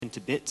into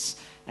bits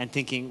and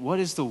thinking, what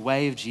is the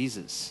way of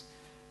Jesus?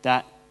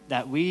 That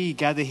we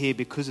gather here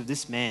because of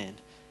this man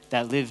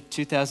that lived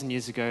 2,000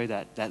 years ago,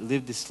 that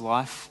lived this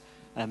life,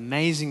 an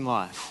amazing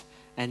life,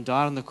 and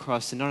died on the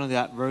cross, and not only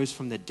that, rose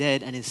from the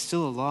dead and is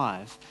still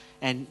alive.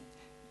 And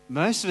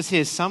most of us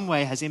here, some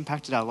way, has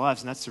impacted our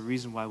lives, and that's the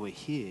reason why we're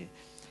here.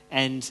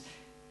 And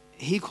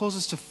he calls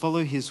us to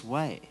follow his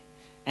way.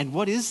 And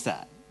what is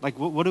that? Like,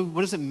 what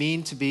does it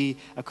mean to be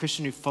a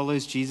Christian who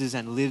follows Jesus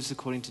and lives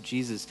according to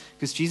Jesus?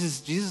 Because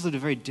Jesus lived a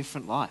very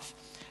different life.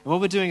 And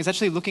what we're doing is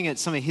actually looking at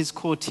some of his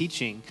core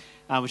teaching,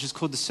 which is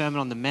called the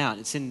Sermon on the Mount.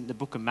 It's in the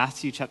book of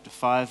Matthew, chapter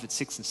 5, at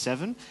 6 and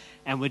 7.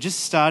 And we're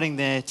just starting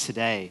there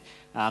today.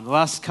 The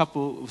last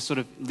couple sort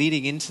of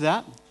leading into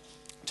that,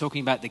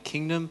 talking about the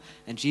kingdom.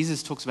 And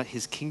Jesus talks about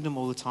his kingdom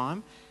all the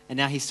time. And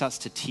now he starts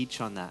to teach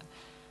on that.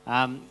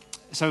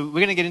 So we're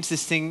going to get into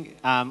this thing.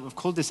 We've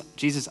called this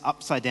Jesus'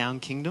 upside down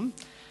kingdom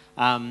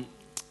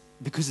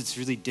because it's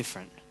really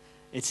different.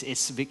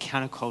 It's a bit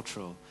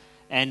countercultural.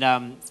 And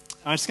I'm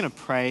just going to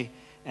pray,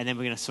 and then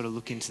we're going to sort of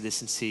look into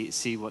this and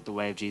see what the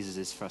way of Jesus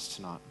is for us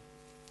tonight.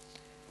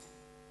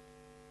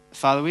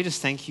 Father, we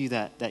just thank you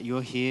that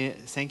you're here.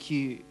 Thank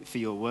you for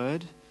your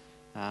word.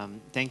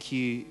 Thank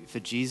you for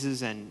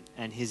Jesus and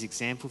his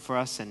example for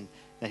us, and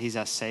that he's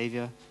our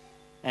Savior.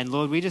 And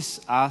Lord, we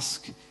just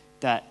ask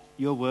that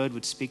your word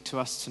would speak to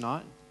us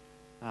tonight,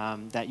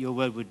 that your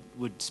word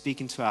would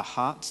speak into our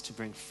hearts to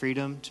bring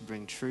freedom, to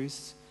bring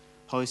truth.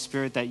 Holy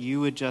Spirit, that you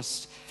would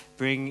just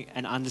bring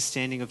an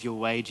understanding of your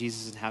way,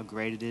 Jesus, and how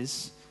great it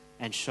is,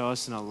 and show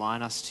us and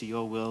align us to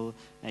your will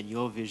and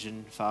your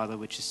vision, Father,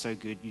 which is so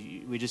good.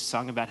 We just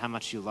sung about how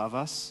much you love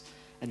us,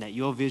 and that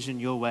your vision,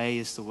 your way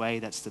is the way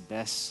that's the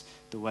best,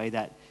 the way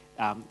that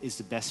is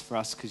the best for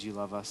us because you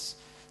love us.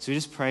 So we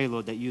just pray,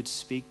 Lord, that you'd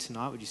speak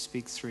tonight. Would you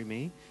speak through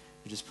me?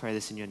 We just pray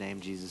this in your name,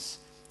 Jesus.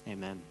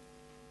 Amen.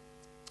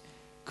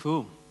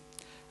 Cool.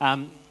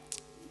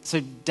 So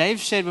Dave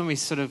shared when we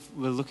sort of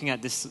were looking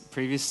at this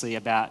previously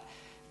about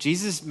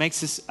Jesus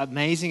makes this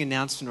amazing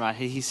announcement right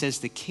here. He says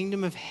the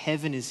kingdom of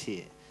heaven is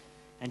here.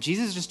 And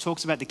Jesus just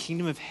talks about the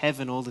kingdom of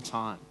heaven all the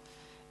time.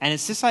 And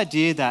it's this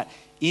idea that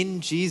in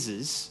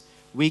Jesus,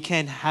 we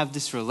can have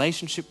this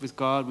relationship with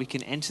God. We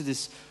can enter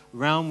this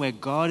realm where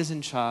God is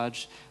in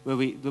charge, where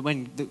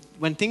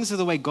when things are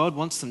the way God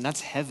wants them,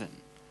 that's heaven.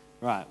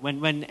 Right?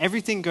 When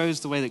everything goes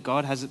the way that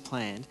God has it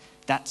planned,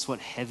 that's what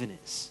heaven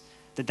is.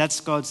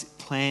 That's God's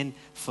plan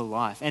for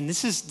life. And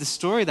this is the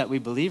story that we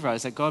believe, right?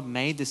 Is that God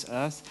made this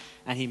earth,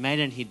 and he made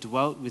it, and he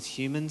dwelt with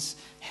humans.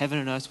 Heaven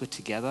and earth were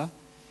together.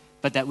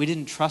 But that we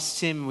didn't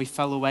trust him, and we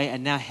fell away,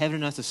 and now heaven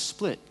and earth are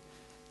split.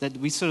 That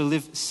we sort of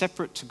live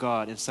separate to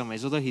God in some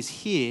ways. Although he's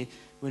here,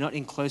 we're not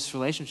in close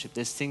relationship.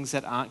 There's things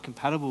that aren't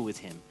compatible with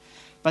him.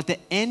 But the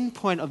end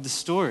point of the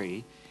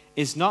story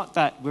is not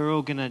that we're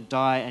all going to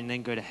die and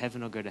then go to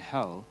heaven or go to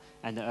hell,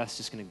 and the earth's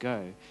just going to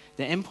go.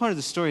 The end point of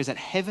the story is that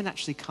heaven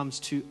actually comes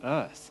to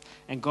earth,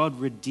 and God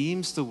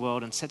redeems the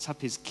world and sets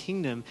up his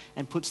kingdom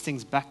and puts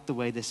things back the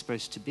way they're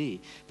supposed to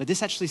be. But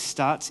this actually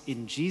starts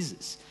in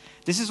Jesus.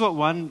 This is what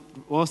one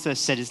author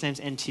said. His name's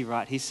N.T.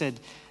 Wright. He said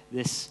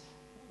this.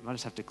 I might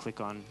just have to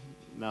click on,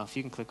 Mel, if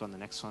you can click on the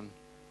next one.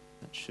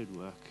 That should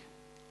work.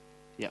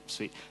 Yep,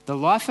 sweet. The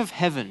life of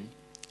heaven,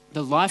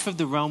 the life of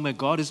the realm where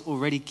God is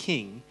already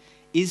king,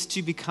 is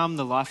to become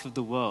the life of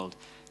the world,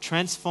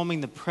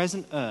 transforming the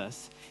present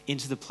earth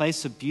into the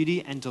place of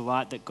beauty and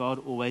delight that God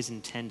always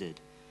intended.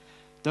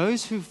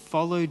 Those who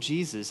follow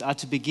Jesus are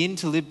to begin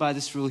to live by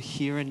this rule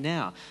here and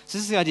now. So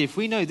this is the idea. If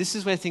we know this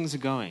is where things are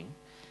going,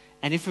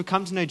 and if we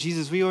come to know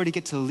Jesus, we already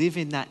get to live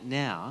in that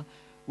now.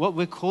 What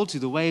we're called to,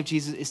 the way of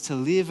Jesus, is to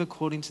live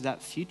according to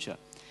that future.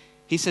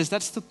 He says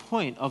that's the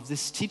point of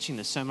this teaching,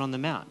 the Sermon on the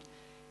Mount.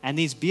 And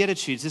these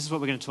Beatitudes, this is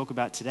what we're going to talk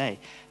about today.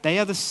 They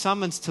are the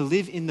summons to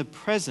live in the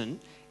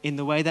present in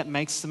the way that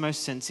makes the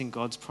most sense in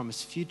God's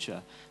promised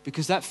future.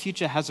 Because that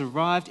future has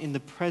arrived in the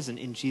present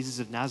in Jesus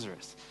of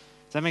Nazareth.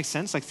 Does that make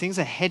sense? Like things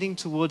are heading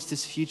towards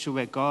this future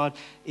where God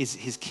is,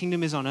 his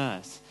kingdom is on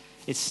earth.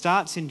 It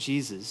starts in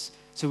Jesus.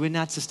 So we're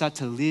now to start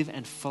to live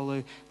and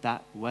follow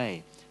that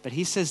way. But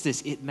he says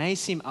this, it may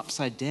seem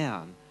upside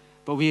down,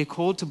 but we are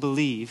called to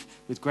believe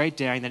with great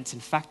daring that it's in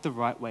fact the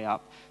right way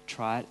up.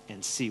 Try it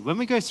and see. When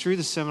we go through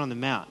the Sermon on the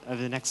Mount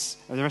over the rest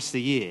of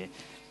the year,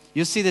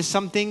 you'll see there's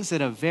some things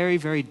that are very,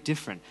 very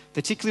different.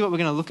 Particularly what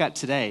we're going to look at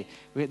today.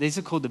 These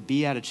are called the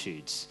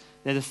Beatitudes.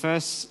 They're the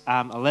first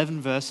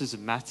 11 verses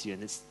of Matthew,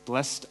 and it's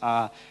blessed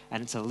are,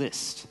 and it's a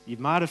list. You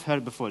might have heard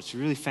it before. It's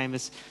really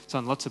famous. It's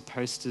on lots of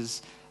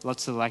posters,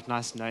 lots of like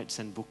nice notes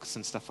and books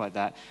and stuff like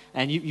that.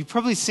 And you've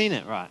probably seen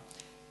it, right?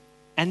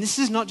 And this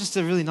is not just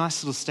a really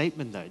nice little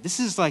statement, though. This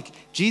is like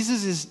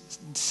Jesus is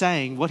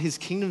saying what his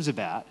kingdom's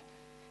about,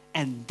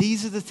 and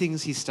these are the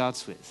things he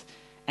starts with.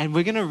 And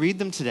we're going to read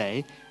them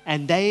today,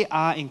 and they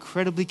are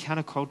incredibly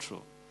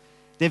countercultural.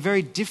 They're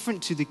very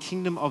different to the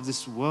kingdom of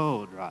this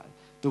world, right?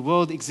 The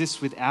world exists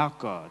without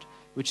God,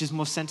 which is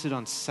more centered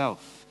on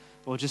self,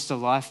 or just a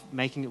life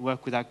making it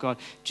work without God.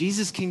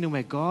 Jesus' kingdom,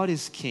 where God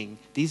is king,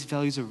 these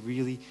values are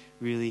really,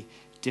 really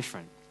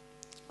different.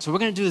 So what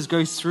we're going to do is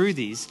go through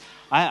these.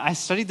 I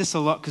studied this a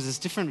lot because there's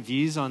different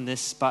views on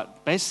this,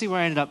 but basically where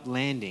I ended up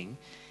landing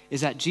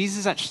is that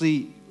Jesus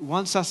actually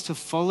wants us to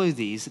follow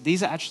these.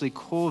 These are actually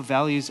core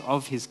values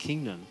of his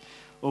kingdom.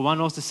 Or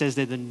one author says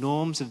they're the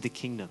norms of the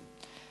kingdom.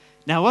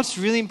 Now, what's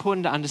really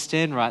important to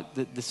understand, right,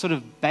 the sort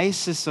of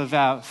basis of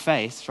our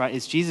faith, right,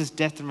 is Jesus'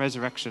 death and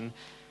resurrection.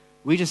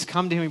 We just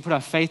come to him, we put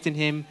our faith in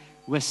him,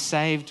 we're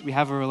saved, we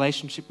have a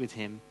relationship with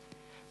him.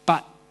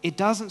 But it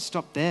doesn't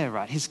stop there,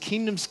 right? His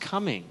kingdom's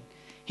coming.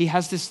 He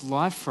has this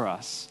life for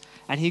us,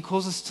 and he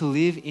calls us to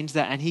live into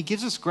that. And he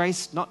gives us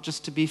grace not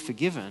just to be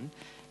forgiven,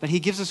 but he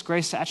gives us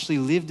grace to actually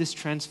live this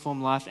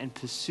transformed life and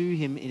pursue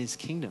him in his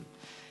kingdom.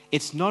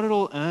 It's not at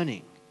all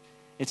earning.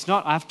 It's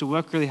not, I have to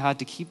work really hard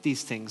to keep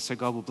these things so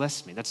God will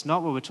bless me. That's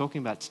not what we're talking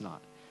about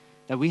tonight.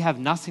 That we have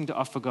nothing to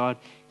offer God.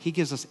 He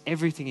gives us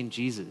everything in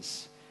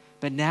Jesus.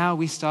 But now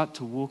we start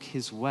to walk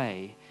his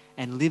way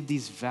and live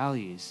these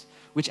values,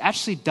 which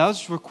actually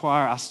does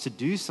require us to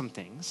do some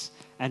things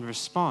and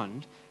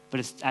respond, but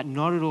it's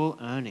not at all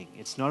earning.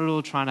 It's not at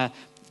all trying to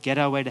get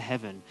our way to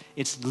heaven.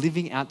 It's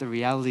living out the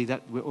reality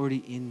that we're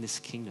already in this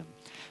kingdom.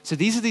 So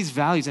these are these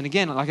values. And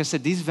again, like I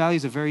said, these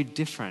values are very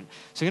different.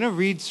 So I'm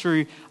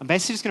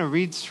basically just going to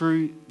read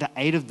through the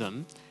 8 of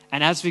them.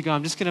 And as we go,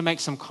 I'm just going to make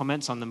some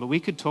comments on them, but we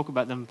could talk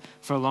about them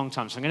for a long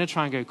time. So I'm going to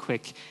try and go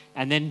quick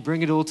and then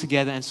bring it all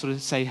together and sort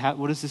of say,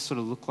 what does this sort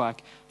of look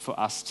like for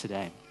us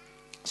today?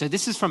 So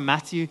this is from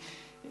Matthew.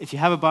 If you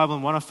have a Bible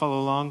and want to follow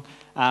along,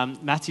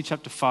 Matthew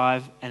chapter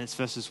 5, and it's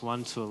verses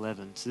 1 to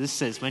 11. So this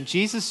says, when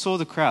Jesus saw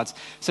the crowds.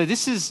 So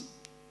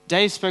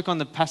Dave spoke on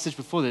the passage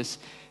before this.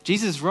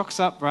 Jesus rocks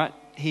up, right?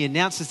 He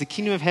announces the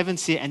kingdom of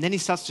heaven's here, and then he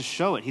starts to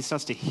show it. He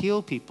starts to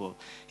heal people.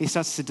 He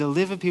starts to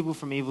deliver people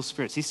from evil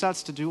spirits. He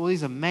starts to do all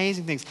these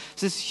amazing things.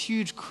 So this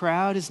huge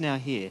crowd is now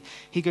here.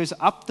 He goes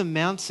up the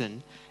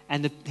mountain,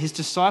 and his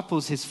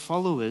disciples, his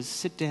followers,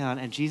 sit down,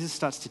 and Jesus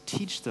starts to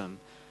teach them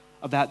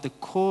about the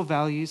core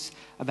values,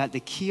 about the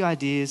key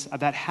ideas,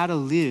 about how to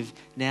live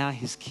now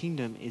his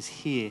kingdom is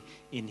here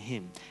in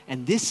him.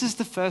 And this is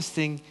the first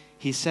thing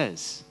he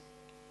says.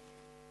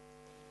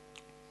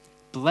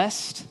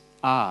 Blessed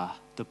are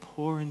the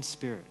poor in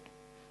spirit,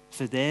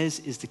 for theirs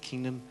is the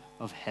kingdom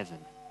of heaven.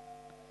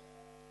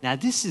 Now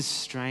this is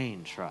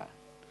strange, right?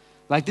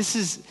 Like this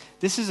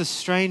is a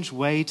strange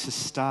way to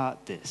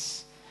start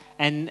this.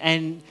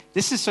 And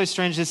this is so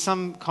strange. There's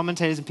some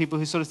commentators and people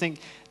who sort of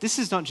think this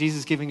is not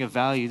Jesus giving a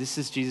value. This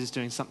is Jesus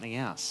doing something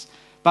else.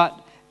 But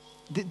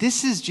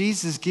this is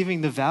Jesus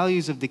giving the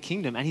values of the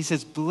kingdom. And he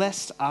says,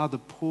 blessed are the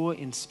poor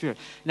in spirit.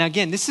 Now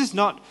again, this is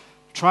not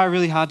try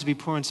really hard to be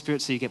poor in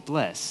spirit so you get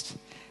blessed.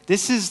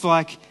 This is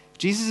like,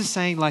 Jesus is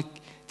saying like,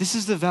 this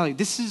is the value.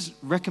 This is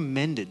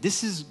recommended.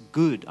 This is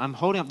good. I'm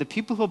holding up the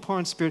people who are poor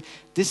in spirit.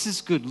 This is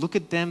good. Look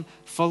at them.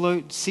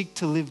 Follow, seek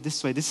to live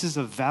this way. This is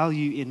a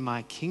value in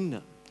my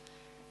kingdom.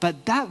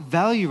 But that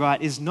value,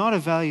 right, is not a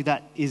value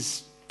that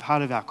is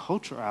part of our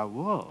culture or our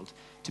world,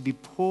 to be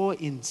poor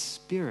in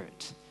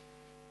spirit.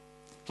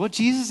 What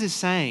Jesus is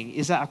saying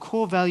is that our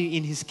core value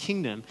in his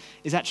kingdom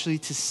is actually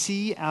to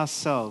see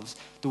ourselves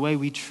the way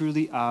we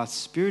truly are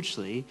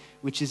spiritually,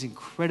 which is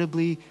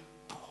incredibly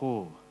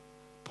poor,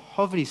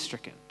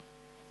 poverty-stricken.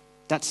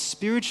 That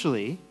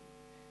spiritually,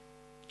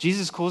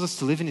 Jesus calls us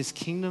to live in his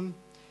kingdom.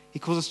 He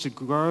calls us to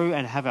grow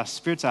and have our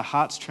spirits, our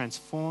hearts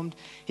transformed.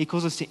 He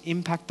calls us to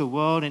impact the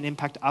world and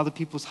impact other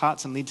people's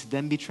hearts and lead to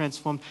them be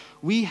transformed.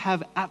 We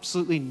have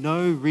absolutely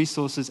no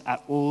resources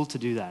at all to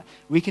do that.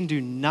 We can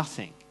do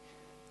nothing.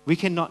 We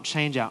cannot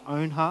change our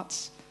own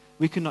hearts.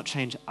 We cannot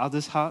change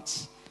others'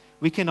 hearts.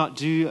 We cannot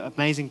do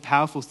amazing,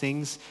 powerful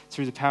things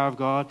through the power of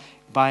God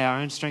by our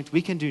own strength.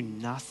 We can do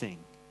nothing.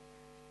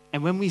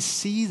 And when we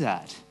see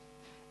that,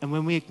 and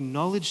when we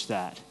acknowledge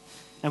that,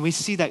 and we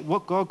see that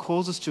what God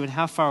calls us to and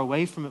how far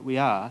away from it we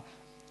are,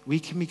 we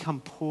can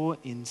become poor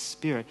in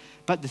spirit.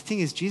 But the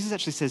thing is, Jesus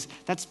actually says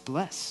that's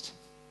blessed.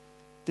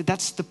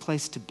 That's the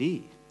place to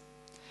be.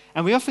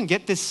 And we often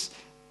get this,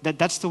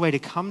 that's the way to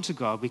come to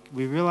God.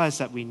 We realize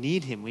that we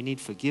need him. We need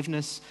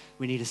forgiveness.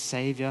 We need a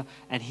savior.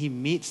 And he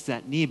meets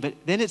that need. But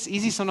then it's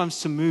easy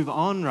sometimes to move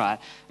on, right?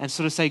 And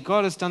sort of say,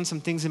 God has done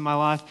some things in my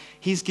life.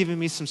 He's given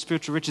me some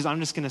spiritual riches. I'm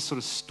just going to sort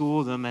of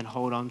store them and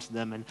hold on to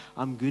them. And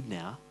I'm good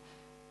now.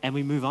 And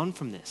we move on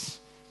from this.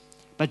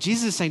 But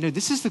Jesus is saying, no,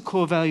 this is the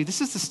core value. This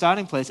is the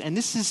starting place. And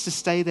this is to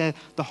stay there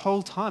the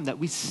whole time, that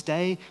we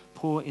stay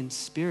poor in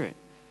spirit.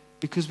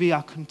 Because we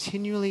are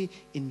continually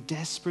in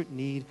desperate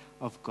need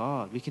of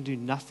God. We can do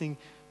nothing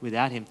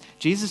without him.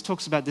 Jesus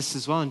talks about this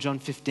as well in John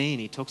 15.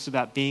 He talks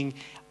about being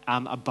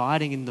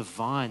abiding in the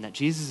vine, that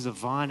Jesus is a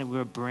vine and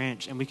we're a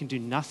branch, and we can do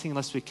nothing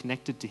unless we're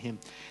connected to him.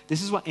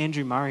 This is what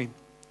Andrew Murray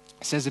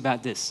says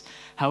about this.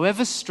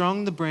 However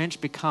strong the branch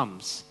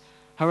becomes,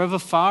 however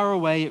far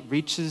away it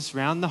reaches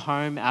round the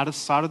home, out of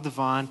sight of the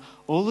vine,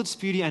 all its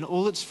beauty and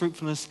all its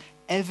fruitfulness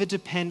ever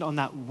depend on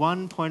that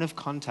one point of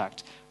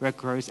contact where it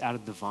grows out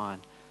of the vine.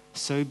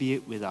 So be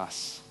it with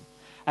us.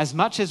 As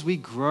much as we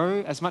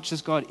grow, as much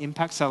as God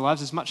impacts our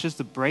lives, as much as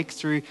the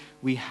breakthrough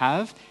we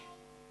have,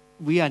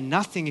 we are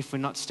nothing if we're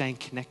not staying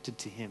connected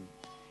to him.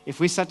 If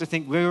we start to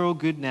think we're all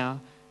good now,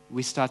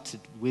 we start to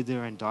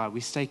wither and die. We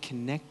stay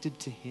connected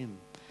to him.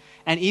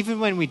 And even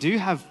when we do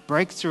have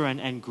breakthrough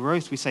and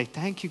growth, we say,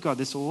 thank you, God,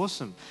 that's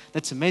awesome.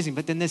 That's amazing.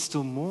 But then there's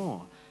still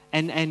more.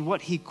 And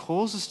what he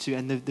calls us to,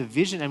 and the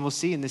vision, and we'll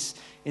see in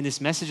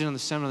this message and on the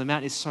Sermon on the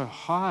Mount, is so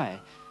high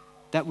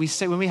that we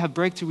say when we have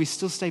breakthrough, we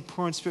still stay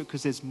poor in spirit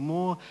because there's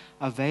more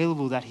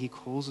available that he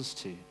calls us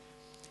to.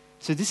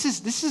 So this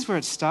is where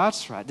it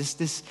starts, right?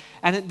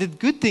 And the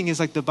good thing is,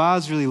 like, the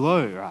bar's really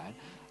low, right?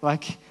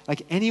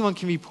 Like anyone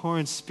can be poor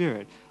in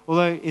spirit.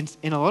 Although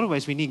in a lot of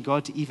ways we need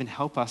God to even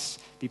help us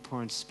be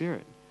poor in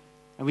spirit.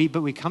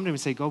 But we come to him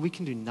and say, God, we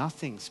can do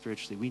nothing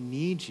spiritually. We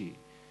need you.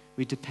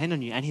 We depend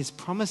on you. And his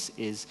promise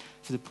is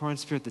for the poor in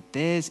spirit that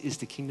theirs is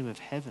the kingdom of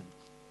heaven.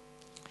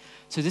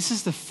 So this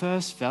is the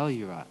first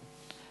value, right?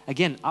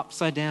 Again,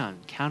 upside down,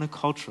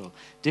 countercultural,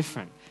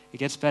 different. It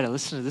gets better.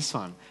 Listen to this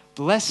one.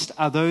 Blessed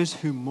are those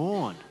who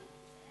mourn,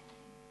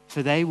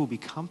 for they will be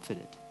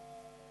comforted.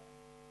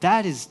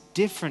 That is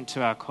different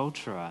to our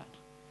culture, right?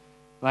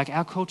 Like,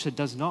 our culture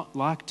does not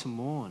like to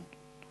mourn.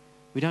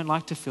 We don't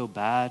like to feel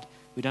bad.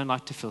 We don't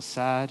like to feel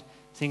sad.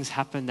 Things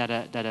happen that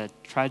are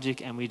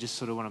tragic and we just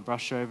sort of want to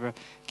brush over,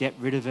 get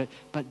rid of it.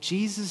 But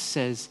Jesus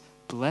says,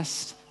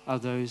 blessed are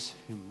those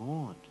who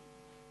mourn,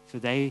 for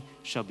they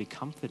shall be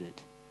comforted.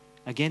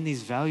 Again,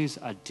 these values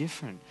are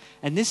different.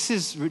 And this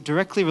is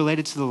directly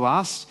related to the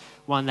last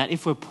one, that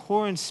if we're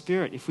poor in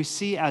spirit, if we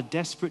see our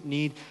desperate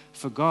need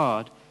for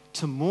God,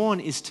 to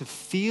mourn is to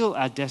feel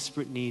our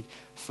desperate need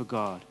for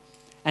God.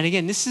 And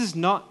again, this is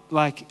not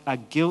like a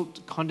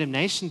guilt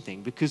condemnation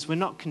thing, because we're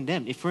not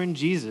condemned. If we're in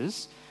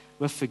Jesus,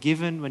 we're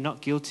forgiven, we're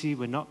not guilty,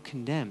 we're not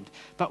condemned.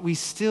 But we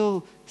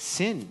still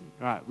sin,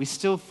 right? We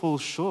still fall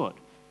short.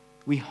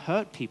 We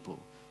hurt people.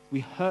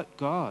 We hurt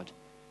God.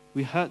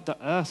 We hurt the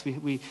earth.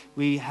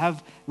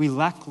 We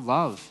lack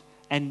love.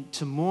 And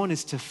to mourn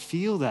is to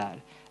feel that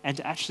and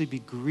to actually be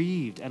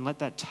grieved and let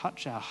that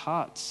touch our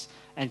hearts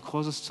and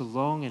cause us to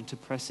long and to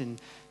press in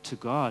to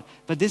God.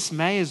 But this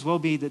may as well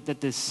be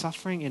that there's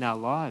suffering in our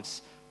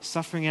lives,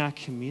 suffering in our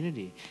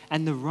community.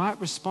 And the right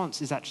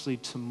response is actually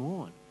to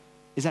mourn,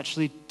 is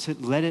actually to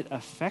let it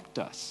affect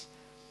us.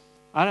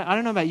 I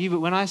don't know about you, but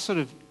when I sort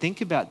of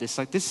think about this,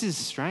 like, this is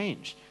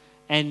strange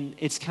and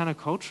it's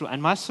countercultural.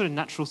 And my sort of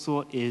natural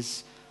thought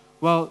is,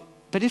 well,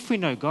 but if we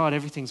know God,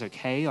 everything's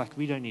okay. Like,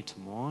 we don't need to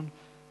mourn.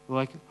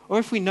 Or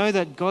if we know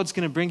that God's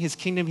going to bring his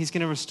kingdom, he's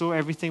going to restore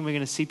everything, we're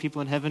going to see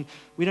people in heaven,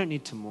 we don't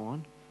need to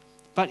mourn.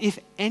 But if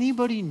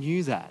anybody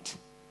knew that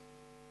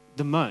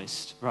the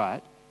most,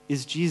 right,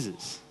 is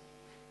Jesus.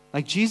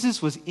 Like,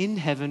 Jesus was in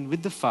heaven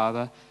with the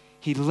Father.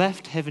 He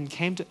left heaven,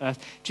 came to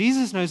earth.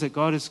 Jesus knows that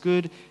God is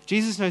good.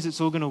 Jesus knows it's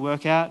all going to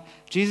work out.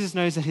 Jesus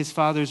knows that his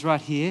Father is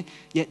right here.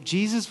 Yet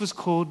Jesus was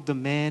called the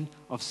man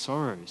of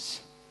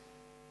sorrows.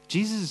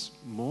 Jesus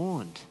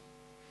mourned.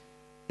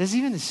 There's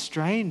even this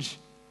strange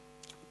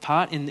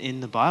part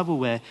in the Bible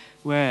where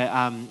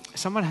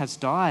someone has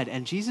died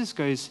and Jesus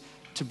goes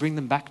to bring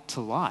them back to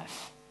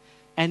life.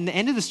 And the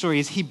end of the story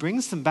is he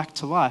brings them back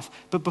to life.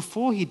 But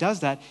before he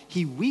does that,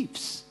 he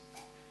weeps.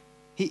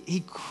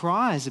 He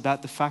cries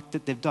about the fact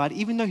that they've died,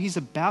 even though he's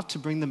about to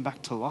bring them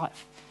back to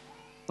life.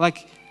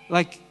 Like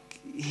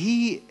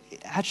he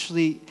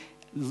actually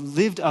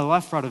lived a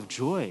life right of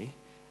joy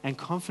and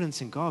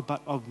confidence in God,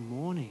 but of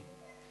mourning.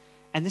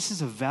 And this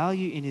is a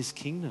value in his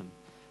kingdom,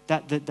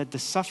 that the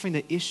suffering,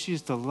 the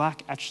issues, the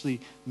lack actually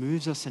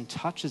moves us and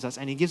touches us.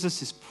 And he gives us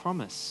this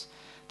promise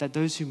that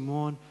those who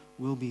mourn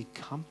will be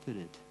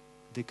comforted,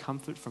 the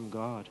comfort from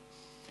God.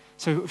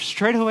 So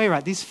straight away,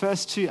 right, these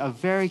first two are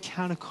very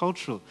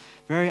countercultural,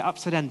 very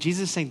upside down.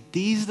 Jesus is saying,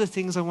 these are the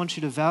things I want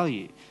you to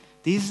value.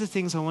 These are the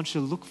things I want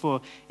you to look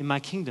for in my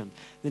kingdom.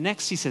 The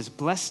next, he says,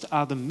 blessed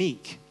are the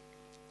meek,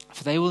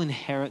 for they will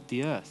inherit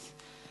the earth.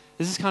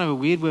 This is kind of a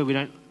weird word we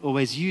don't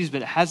always use,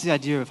 but it has the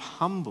idea of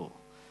humble,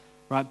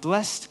 right?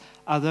 Blessed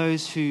are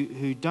those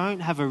who don't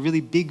have a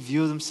really big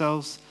view of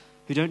themselves,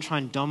 who don't try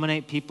and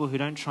dominate people, who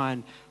don't try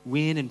and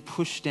win and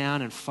push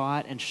down and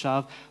fight and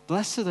shove.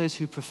 Blessed are those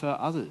who prefer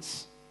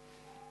others.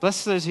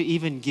 Blessed are those who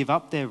even give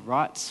up their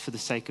rights for the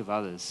sake of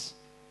others,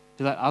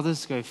 who let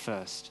others go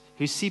first,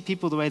 who see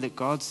people the way that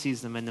God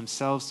sees them and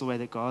themselves the way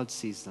that God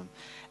sees them.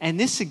 And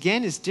this,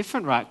 again, is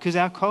different, right? Because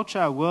our culture,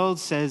 our world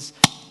says,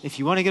 if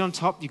you want to get on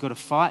top, you've got to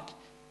fight.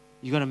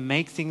 You've got to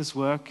make things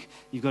work.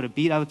 You've got to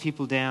beat other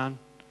people down.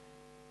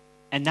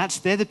 And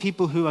they're the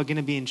people who are going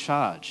to be in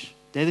charge.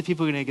 They're the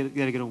people that are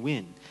going to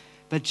win.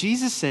 But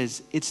Jesus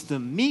says it's the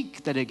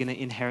meek that are going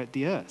to inherit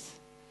the earth.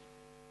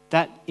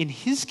 That in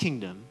his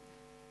kingdom,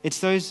 it's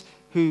those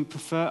who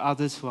prefer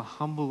others, who are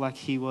humble like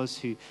he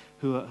was,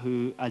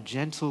 who are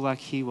gentle like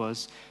he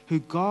was, who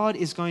God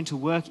is going to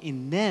work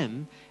in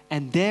them,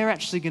 and they're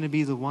actually going to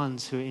be the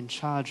ones who are in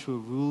charge, who are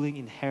ruling,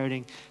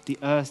 inheriting the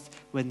earth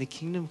when the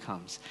kingdom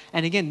comes.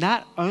 And again,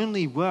 that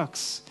only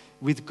works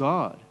with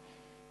God.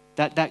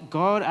 That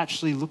God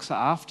actually looks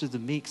after the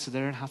meek so they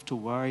don't have to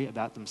worry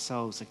about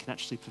themselves and can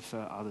actually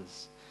prefer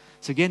others.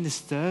 So again, this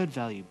third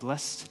value,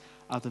 blessed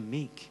are the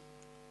meek.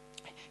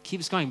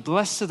 Keeps going.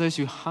 Blessed are those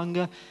who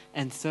hunger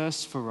and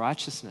thirst for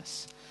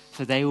righteousness.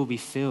 for they will be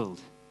filled.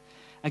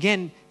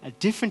 Again,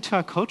 different to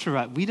our culture,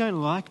 right? We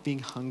don't like being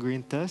hungry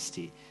and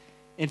thirsty.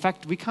 In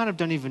fact, we kind of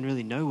don't even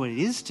really know what it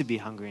is to be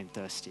hungry and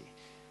thirsty.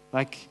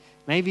 Like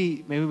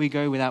maybe we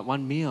go without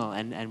one meal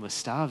and we're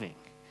starving.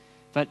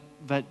 But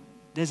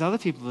there's other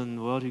people in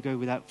the world who go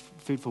without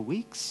food for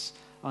weeks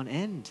on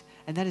end.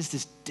 And that is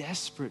this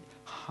desperate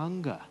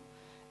hunger.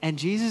 And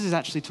Jesus is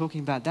actually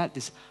talking about that,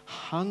 this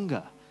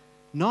hunger,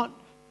 not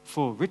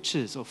for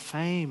riches or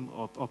fame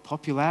or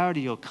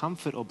popularity or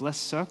comfort or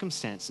blessed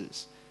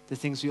circumstances, the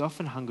things we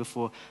often hunger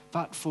for,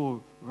 but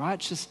for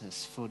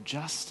righteousness, for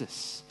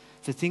justice,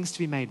 for things to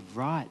be made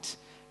right,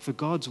 for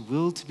God's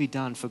will to be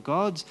done, for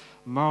God's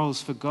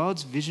morals, for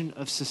God's vision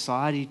of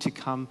society to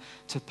come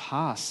to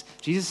pass.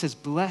 Jesus says,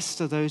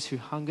 blessed are those who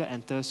hunger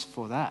and thirst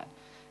for that,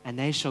 and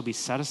they shall be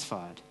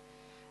satisfied.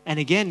 And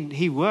again,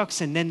 he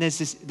works, and then there's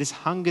this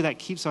hunger that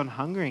keeps on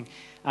hungering.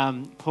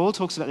 Paul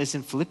talks about this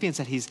in Philippians,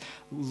 that he's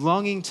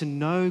longing to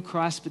know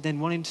Christ, but then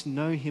wanting to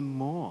know him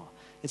more.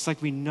 It's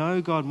like we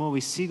know God more,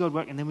 we see God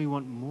work, and then we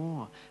want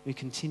more. We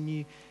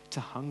continue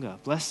to hunger.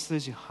 Blessed are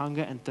those who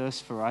hunger and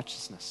thirst for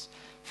righteousness,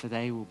 for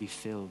they will be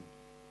filled.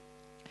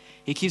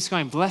 He keeps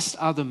going, blessed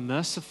are the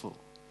merciful,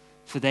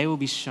 for they will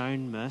be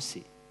shown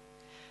mercy.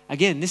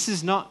 Again, this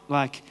is not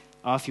like,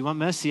 oh, if you want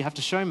mercy, you have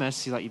to show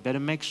mercy. Like, you better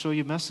make sure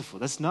you're merciful.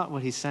 That's not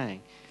what he's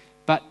saying.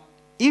 But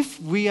if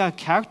we are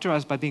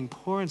characterized by being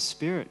poor in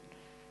spirit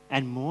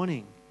and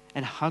mourning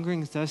and hungering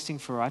and thirsting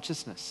for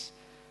righteousness,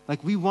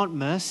 like we want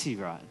mercy,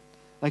 right?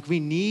 Like we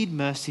need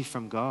mercy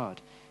from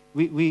God.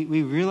 We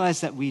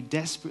realize that we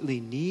desperately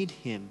need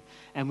him,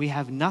 and we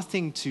have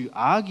nothing to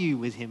argue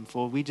with him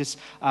for. We just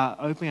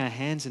open our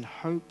hands in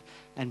hope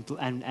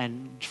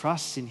and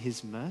trust in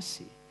his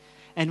mercy.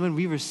 And when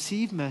we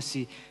receive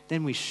mercy,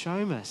 then we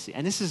show mercy.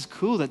 And this is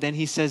cool that then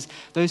he says,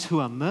 those who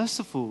are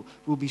merciful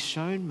will be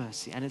shown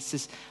mercy. And it's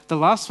this, the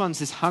last one's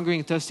this hungering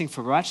and thirsting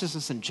for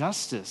righteousness and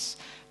justice,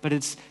 but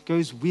it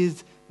goes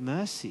with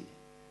mercy.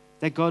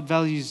 That God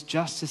values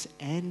justice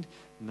and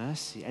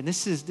mercy. And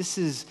this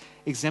is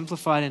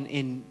exemplified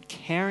in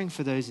caring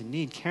for those in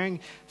need, caring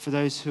for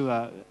those who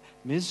are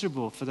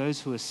miserable, for those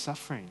who are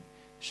suffering,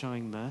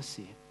 showing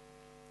mercy.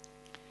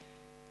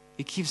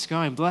 It keeps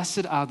going.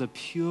 Blessed are the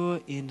pure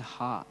in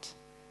heart,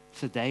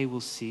 for they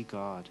will see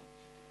God.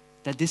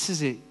 That this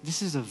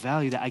is a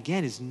value that,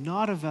 again, is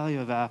not a value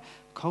of our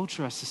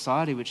culture, our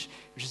society, which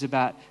is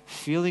about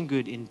feeling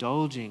good,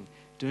 indulging,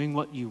 doing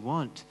what you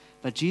want.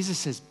 But Jesus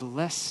says,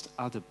 blessed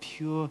are the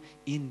pure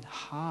in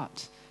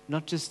heart.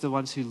 Not just the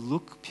ones who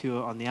look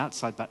pure on the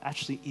outside, but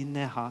actually in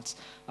their hearts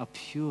are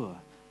pure.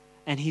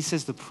 And he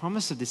says the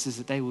promise of this is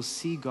that they will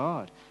see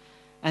God.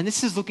 And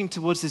this is looking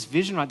towards this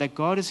vision, right, that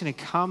God is going to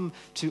come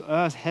to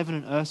earth, heaven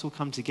and earth will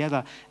come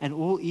together, and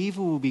all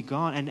evil will be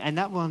gone. And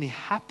that will only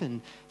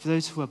happen for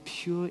those who are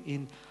pure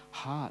in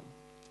heart.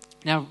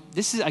 Now,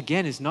 this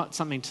is not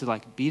something to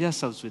like beat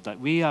ourselves with. Like,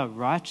 we are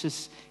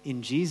righteous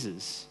in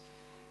Jesus.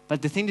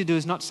 But the thing to do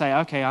is not say,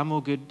 okay, I'm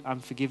all good, I'm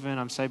forgiven,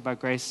 I'm saved by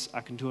grace,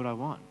 I can do what I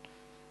want.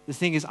 The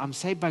thing is, I'm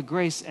saved by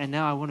grace, and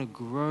now I want to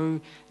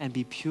grow and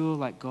be pure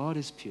like God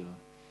is pure.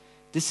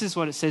 This is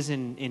what it says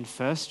in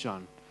 1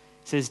 John.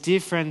 It says, dear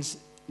friends,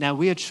 now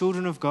we are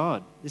children of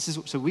God.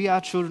 So we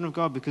are children of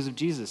God because of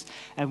Jesus.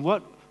 And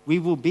what we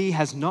will be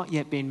has not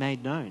yet been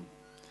made known.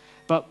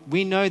 But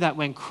we know that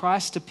when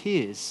Christ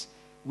appears,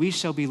 we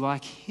shall be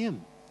like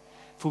him,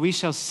 for we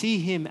shall see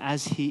him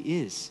as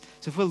he is.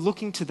 So if we're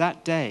looking to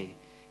that day,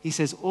 he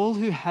says, all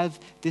who have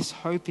this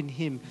hope in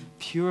him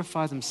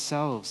purify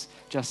themselves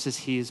just as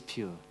he is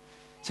pure.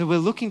 So we're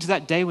looking to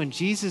that day when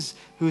Jesus,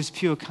 who is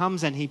pure,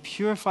 comes and he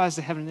purifies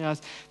the heaven and the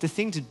earth. The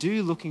thing to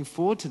do looking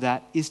forward to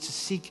that is to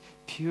seek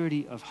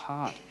purity of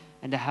heart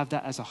and to have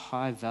that as a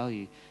high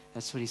value.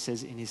 That's what he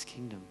says in his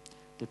kingdom.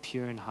 The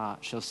pure in heart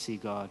shall see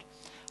God.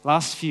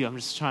 Last few, I'm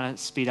just trying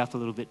to speed up a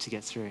little bit to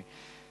get through.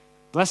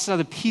 Blessed are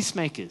the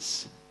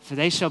peacemakers, for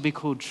they shall be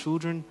called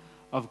children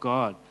of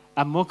God.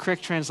 A more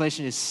correct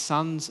translation is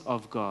sons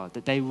of God,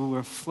 that they will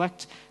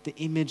reflect the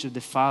image of the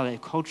Father.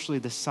 Culturally,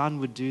 the Son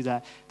would do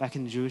that back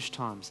in the Jewish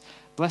times.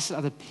 Blessed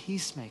are the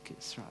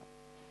peacemakers, right?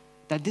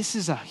 That this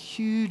is a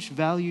huge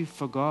value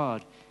for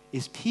God,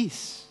 is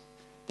peace.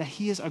 That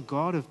he is a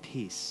God of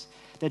peace.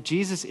 That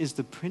Jesus is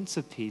the Prince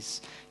of Peace.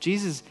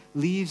 Jesus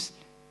leaves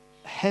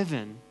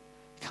heaven,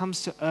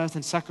 comes to earth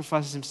and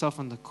sacrifices himself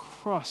on the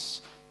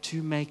cross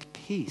to make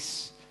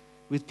peace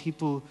with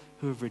people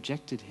who have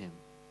rejected him.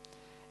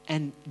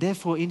 And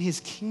therefore, in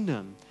his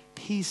kingdom,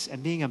 peace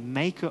and being a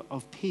maker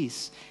of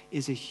peace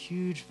is a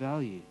huge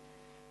value,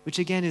 which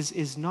again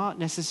is not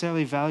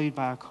necessarily valued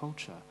by our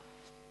culture.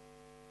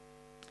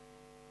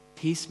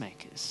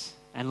 Peacemakers.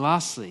 And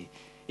lastly,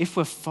 if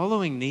we're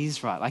following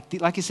these right,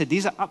 like I said,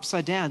 these are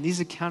upside down,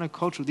 these are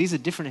countercultural, these are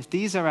different. If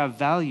these are our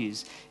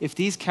values, if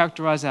these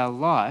characterize our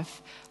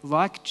life,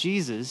 like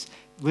Jesus,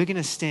 we're going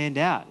to stand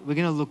out. We're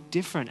going to look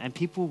different, and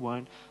people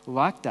won't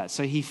like that.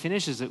 So he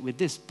finishes it with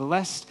this: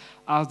 blessed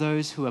are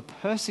those who are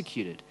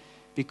persecuted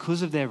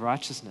because of their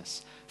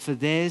righteousness, for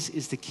theirs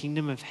is the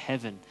kingdom of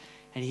heaven.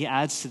 And he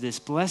adds to this,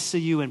 blessed are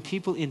you when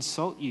people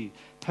insult you,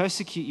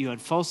 persecute you,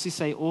 and falsely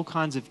say all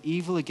kinds of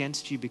evil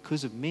against you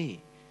because of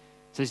me.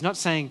 So he's not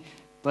saying,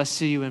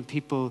 blessed are you when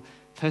people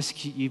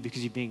persecute you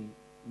because you're being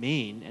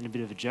mean and a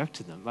bit of a jerk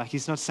to them. Like,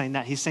 he's not saying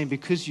that. He's saying,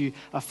 because you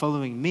are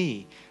following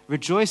me,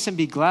 rejoice and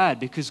be glad,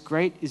 because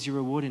great is your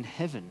reward in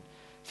heaven.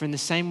 For in the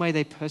same way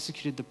they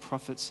persecuted the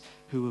prophets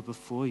who were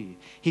before you.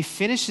 He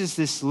finishes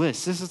this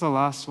list, this is the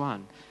last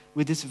one,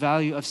 with this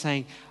value of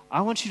saying,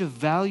 I want you to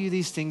value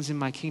these things in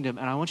my kingdom,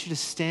 and I want you to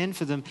stand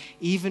for them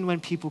even when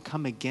people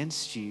come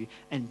against you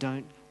and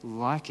don't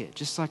like it.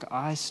 Just like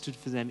I stood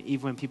for them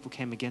even when people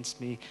came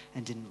against me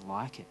and didn't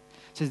like it.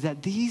 So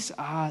that these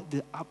are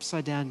the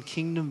upside down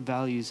kingdom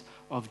values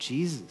of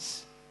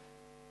Jesus.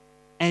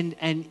 And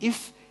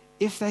if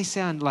they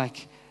sound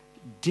like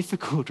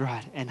difficult,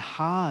 right, and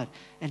hard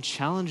and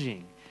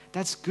challenging,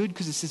 that's good,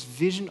 because it's this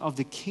vision of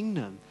the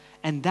kingdom.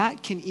 And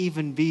that can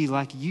even be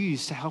like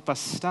used to help us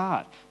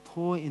start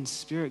poor in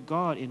spirit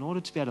God in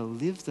order to be able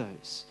to live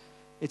those.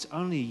 It's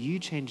only you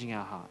changing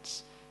our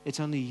hearts. It's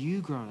only you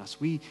growing us.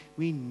 We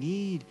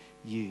need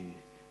you.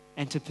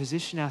 And to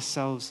position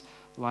ourselves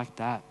like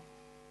that.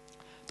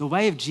 The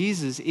way of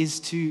Jesus is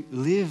to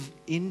live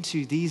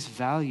into these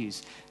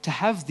values, to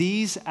have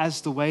these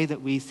as the way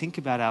that we think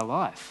about our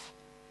life.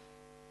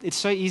 It's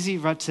so easy,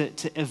 right,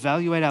 to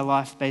evaluate our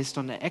life based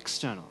on the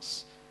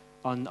externals,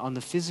 on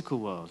the physical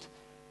world.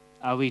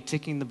 Are we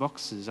ticking the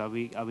boxes? Are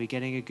we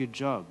getting a good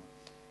job?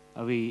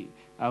 Are we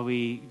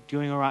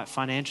doing all right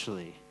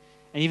financially?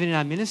 And even in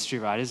our ministry,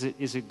 right,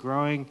 is it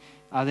growing?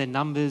 Are there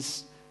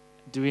numbers?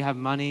 Do we have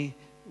money?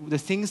 The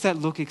things that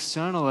look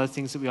external are the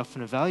things that we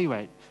often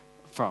evaluate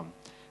from.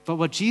 But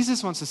what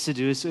Jesus wants us to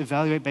do is to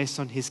evaluate based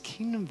on his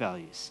kingdom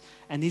values.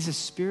 And these are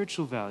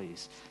spiritual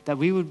values. That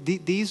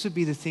these would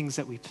be the things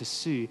that we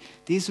pursue.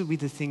 These would be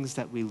the things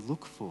that we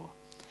look for.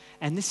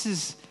 And this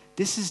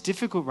is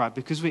difficult, right?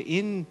 Because we're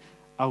in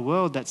a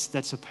world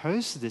that's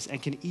opposed to this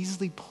and can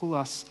easily pull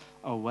us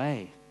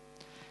away.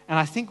 And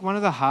I think one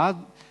of the hard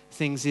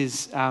things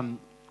is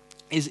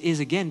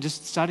again,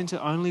 just starting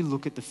to only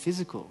look at the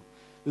physical.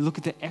 We look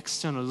at the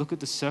external, look at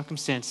the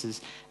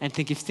circumstances, and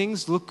think if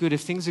things look good,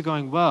 if things are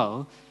going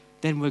well,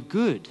 then we're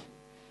good.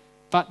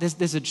 But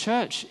there's a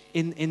church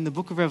in the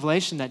book of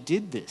Revelation that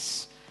did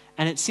this.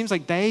 And it seems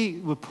like they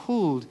were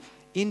pulled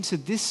into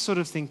this sort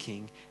of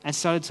thinking and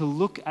started to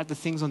look at the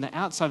things on the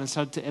outside and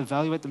started to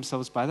evaluate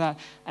themselves by that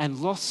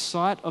and lost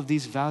sight of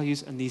these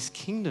values and these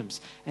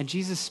kingdoms. And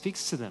Jesus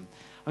speaks to them.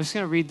 I'm just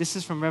going to read, this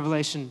is from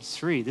Revelation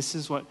 3. This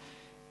is what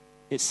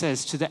it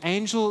says. To the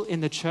angel in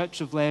the church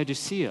of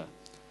Laodicea,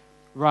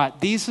 write,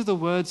 these are the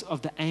words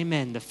of the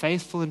Amen, the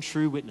faithful and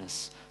true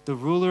witness, the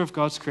ruler of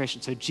God's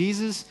creation. So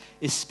Jesus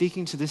is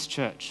speaking to this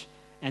church,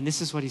 and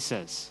this is what he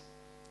says.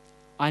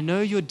 I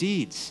know your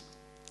deeds,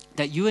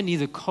 that you are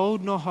neither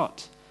cold nor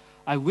hot.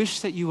 I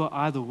wish that you were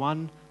either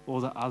one or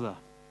the other.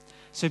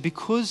 So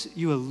because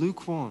you are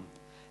lukewarm,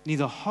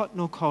 neither hot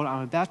nor cold,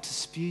 I'm about to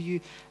spew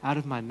you out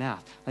of my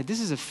mouth. Like,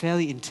 this is a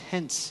fairly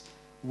intense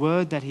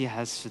word that he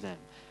has for them.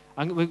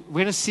 We're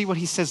going to see what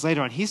he says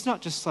later on. He's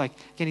not just like,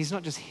 again, he's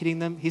not just hitting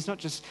them. He's not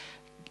just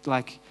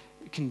like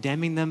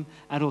condemning them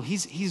at all.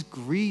 He's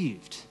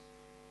grieved.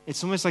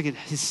 It's almost like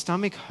his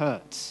stomach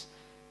hurts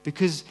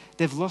because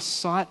they've lost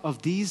sight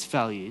of these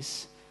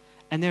values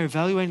and they're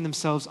evaluating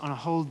themselves on a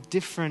whole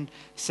different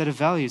set of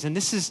values. And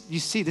this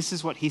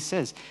is what he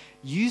says.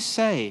 You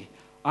say,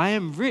 I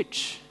am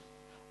rich,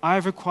 I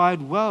have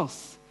acquired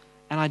wealth,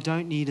 and I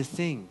don't need a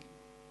thing.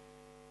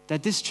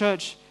 That this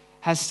church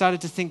has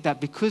started to think that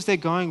because they're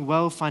going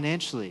well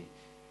financially,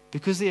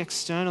 because the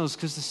externals,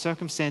 because the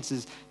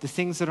circumstances, the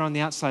things that are on the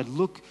outside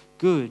look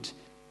good,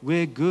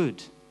 we're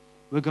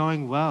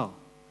going well.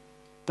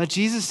 But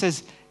Jesus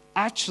says,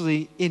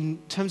 actually, in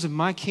terms of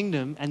my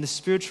kingdom and the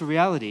spiritual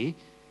reality,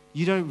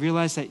 you don't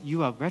realize that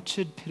you are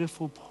wretched,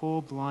 pitiful,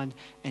 poor, blind,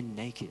 and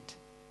naked.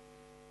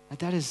 Like,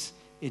 that is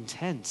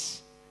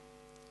intense.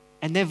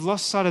 And they've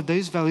lost sight of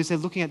those values. They're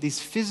looking at these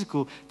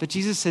physical, but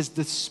Jesus says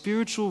the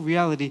spiritual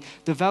reality,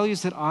 the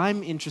values that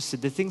I'm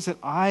interested, the things that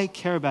I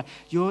care about,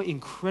 you're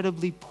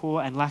incredibly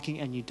poor and lacking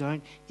and you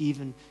don't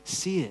even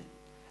see it.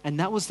 And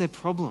that was their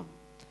problem.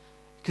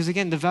 Because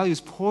again, the value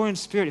is poor in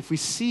spirit. If we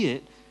see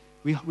it,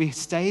 we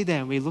stay there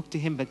and we look to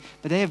him, but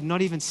they have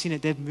not even seen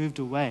it. They've moved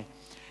away.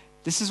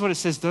 This is what it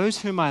says,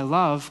 those whom I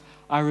love,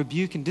 I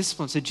rebuke and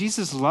discipline. So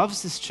Jesus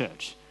loves this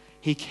church.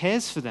 He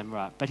cares for them,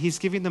 right? But he's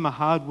giving them a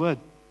hard word.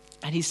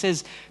 And he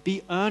says,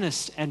 be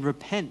earnest and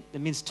repent. That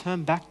means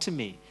turn back to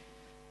me.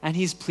 And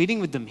he's pleading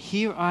with them,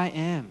 here I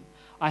am.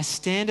 I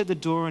stand at the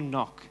door and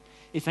knock.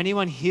 If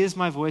anyone hears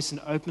my voice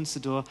and opens the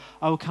door,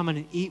 I will come in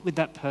and eat with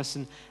that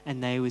person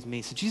and they with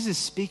me. So Jesus is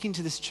speaking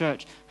to this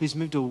church who's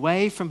moved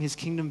away from his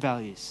kingdom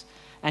values.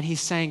 And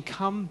he's saying,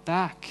 come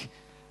back.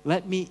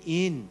 Let me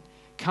in.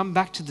 Come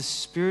back to the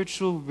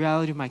spiritual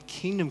reality of my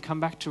kingdom. Come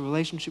back to a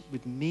relationship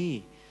with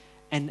me.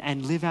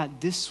 And live out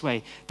this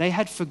way. They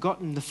had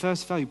forgotten the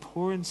first value,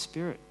 poor in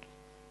spirit,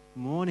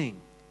 mourning,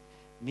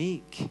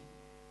 meek,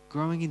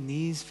 growing in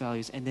these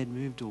values, and then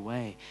moved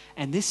away.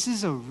 And this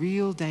is a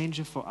real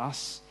danger for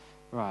us,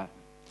 right?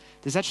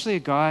 There's actually a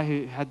guy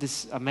who had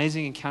this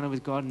amazing encounter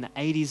with God in the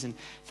 80s and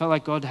felt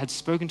like God had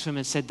spoken to him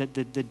and said that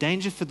the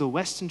danger for the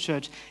Western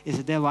church is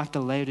that they're like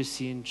the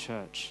Laodicean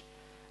church.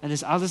 And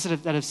there's others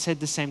that have said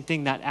the same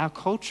thing, that our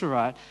culture,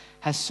 right,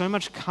 has so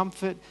much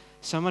comfort,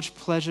 so much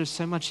pleasure,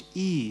 so much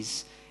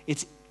ease.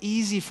 It's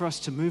easy for us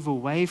to move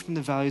away from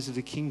the values of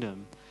the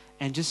kingdom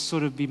and just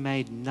sort of be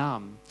made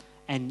numb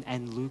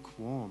and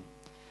lukewarm.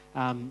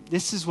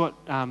 This is what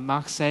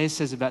Mark Sayers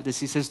says about this.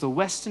 He says, the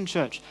Western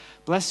church,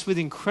 blessed with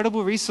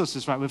incredible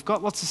resources, right? We've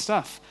got lots of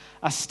stuff,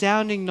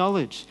 astounding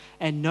knowledge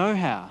and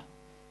know-how,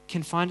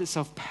 can find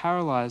itself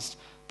paralyzed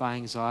by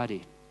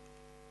anxiety.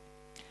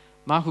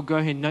 Michael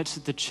Gohin notes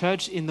that the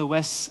church in the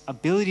West's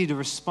ability to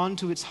respond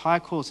to its high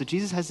call, so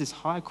Jesus has this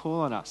high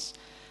call on us,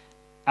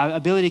 our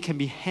ability can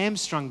be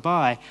hamstrung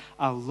by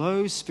a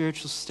low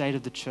spiritual state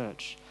of the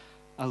church,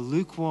 a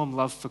lukewarm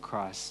love for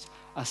Christ,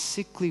 a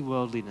sickly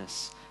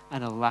worldliness,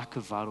 and a lack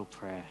of vital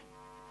prayer.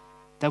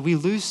 That we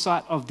lose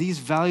sight of these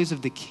values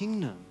of the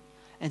kingdom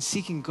and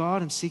seeking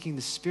God and seeking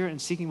the Spirit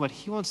and seeking what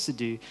He wants to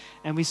do,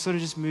 and we sort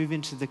of just move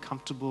into the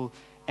comfortable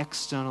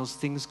externals,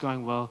 things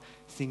going well,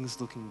 things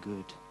looking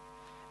good.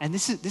 And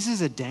this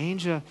is a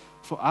danger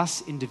for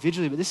us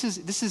individually, but this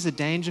is a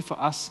danger for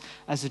us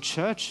as a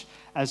church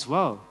as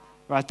well,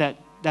 right?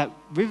 That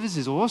Rivers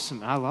is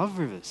awesome. I love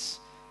Rivers.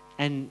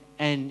 And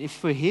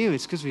if we're here,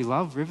 it's because we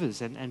love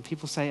Rivers, and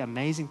people say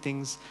amazing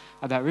things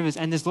about Rivers.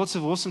 And there's lots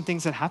of awesome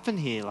things that happen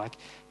here. Like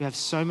we have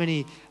so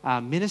many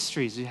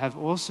ministries. We have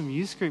awesome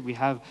youth group. We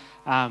have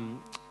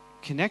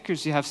connect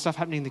groups. You have stuff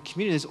happening in the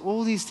community. There's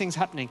all these things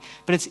happening.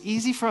 But it's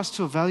easy for us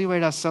to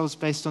evaluate ourselves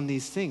based on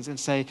these things and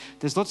say,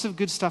 there's lots of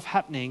good stuff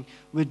happening.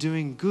 We're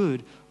doing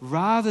good.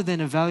 Rather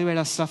than evaluate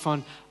our stuff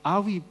on,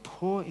 are we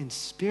poor in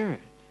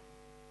spirit?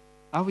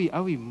 Are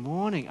we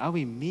mourning? Are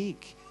we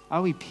meek?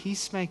 Are we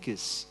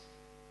peacemakers?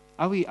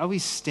 Are we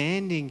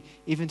standing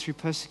even through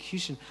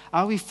persecution?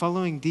 Are we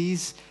following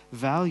these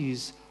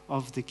values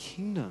of the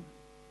kingdom?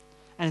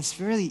 And it's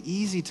really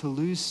easy to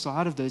lose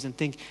sight of those and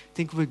think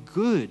we're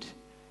good,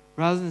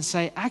 rather than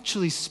say,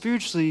 actually,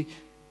 spiritually,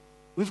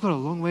 we've got a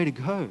long way to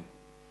go.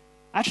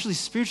 Actually,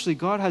 spiritually,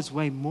 God has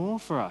way more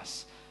for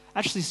us.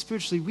 Actually,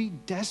 spiritually, we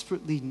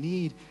desperately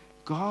need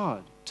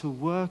God to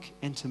work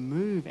and to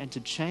move and to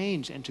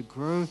change and to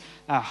grow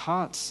our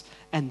hearts.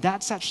 And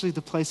that's actually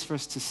the place for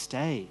us to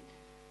stay,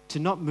 to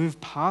not move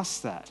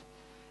past that.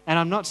 And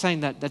I'm not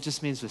saying that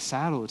just means we're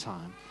sad all the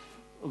time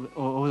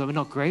or that we're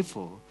not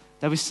grateful,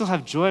 that we still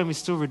have joy and we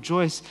still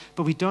rejoice,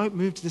 but we don't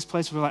move to this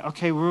place where we're like,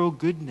 okay, we're all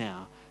good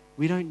now.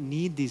 We don't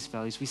need these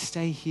values. We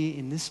stay here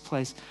in this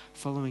place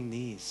following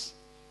these.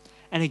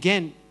 And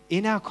again,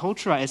 in our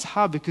culture, it's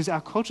hard because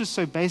our culture is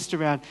so based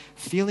around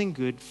feeling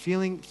good,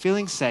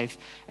 feeling safe,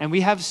 and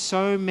we have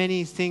so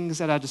many things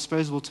at our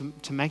disposal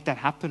to make that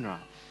happen, right?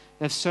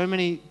 There's so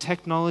many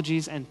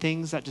technologies and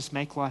things that just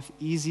make life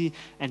easy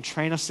and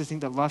train us to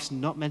think that life's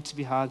not meant to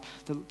be hard,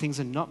 that things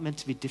are not meant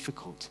to be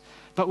difficult.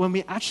 But when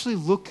we actually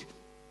look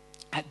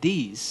at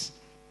these,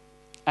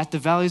 at the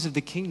values of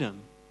the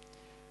kingdom,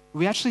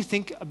 we actually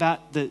think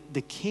about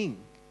the King,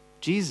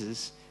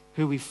 Jesus,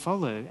 who we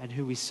follow and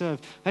who we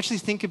serve. We actually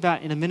think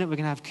about, in a minute, we're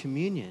going to have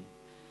communion.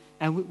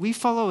 And we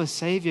follow a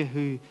Savior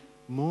who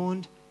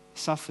mourned,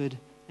 suffered,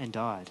 and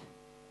died.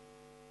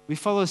 We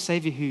follow a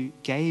Savior who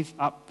gave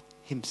up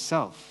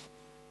himself.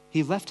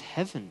 He left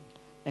heaven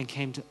and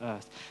came to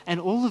earth. And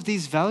all of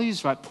these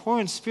values, right,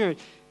 poor in spirit,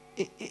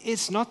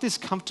 it's not this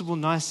comfortable,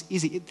 nice,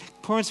 easy.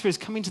 Poor in spirit is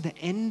coming to the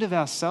end of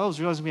ourselves,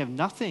 realizing we have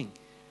nothing.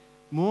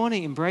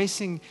 Mourning,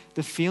 embracing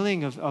the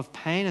feeling of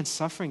pain and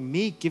suffering,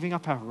 meek, giving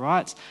up our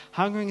rights,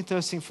 hungering and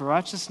thirsting for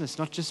righteousness,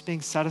 not just being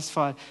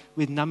satisfied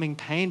with numbing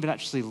pain, but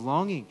actually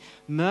longing,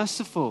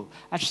 merciful,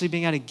 actually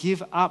being able to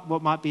give up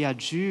what might be our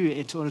due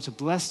in order to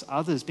bless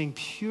others, being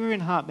pure in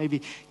heart,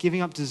 maybe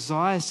giving up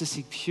desires to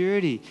seek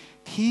purity,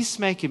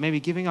 peacemaker, maybe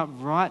giving up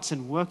rights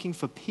and working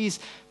for peace.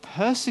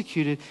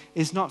 Persecuted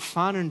is not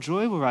fun and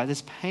enjoyable, right?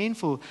 It's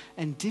painful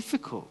and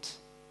difficult.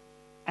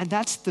 And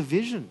that's the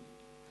vision.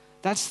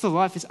 That's the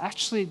life. It's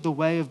actually the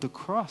way of the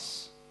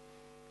cross.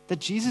 That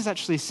Jesus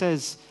actually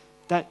says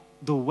that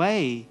the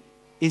way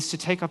is to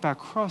take up our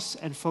cross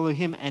and follow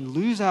him and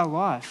lose our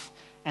life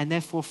and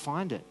therefore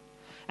find it.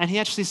 And he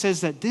actually says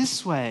that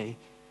this way,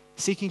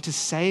 seeking to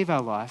save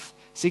our life,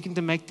 seeking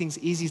to make things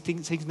easy,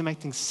 seeking to make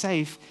things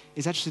safe,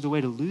 is actually the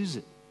way to lose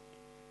it.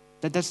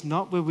 That's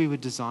not where we were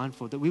designed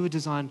for, that we were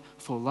designed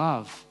for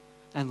love,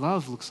 and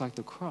love looks like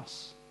the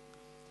cross.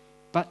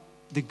 But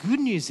the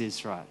good news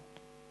is, right,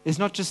 it's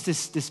not just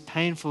this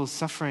painful,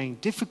 suffering,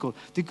 difficult.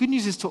 The good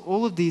news is to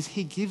all of these,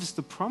 he gives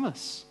the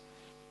promise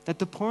that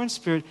the poor in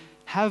spirit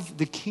have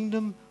the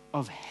kingdom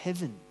of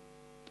heaven.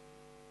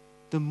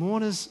 The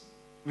mourners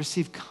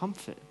receive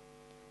comfort.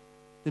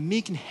 The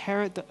meek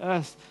inherit the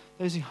earth.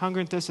 Those who hunger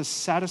and thirst are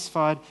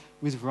satisfied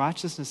with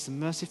righteousness. The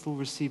merciful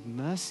receive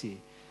mercy.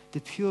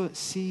 The pure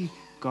see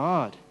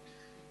God.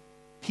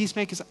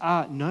 Peacemakers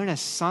are known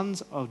as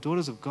sons or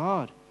daughters of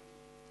God.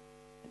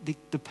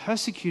 The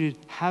persecuted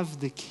have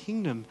the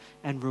kingdom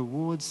and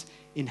rewards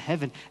in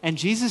heaven. And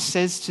Jesus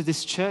says to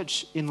this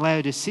church in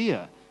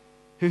Laodicea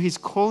who he's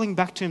calling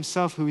back to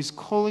himself, who he's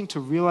calling to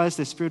realize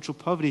their spiritual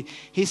poverty,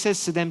 he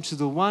says to them, to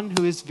the one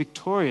who is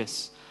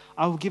victorious,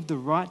 I will give the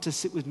right to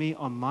sit with me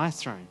on my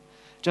throne,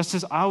 just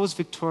as I was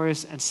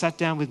victorious and sat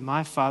down with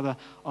my Father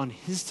on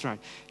his throne.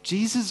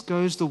 Jesus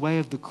goes the way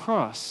of the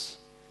cross,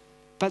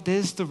 but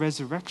there's the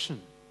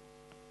resurrection.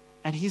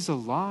 And he's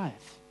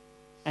alive,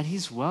 and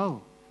he's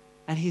well,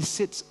 and he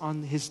sits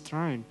on his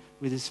throne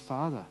with his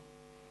Father.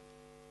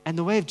 And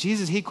the way of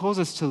Jesus, he calls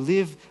us to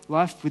live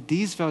life with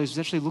these values, which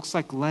actually looks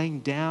like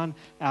laying down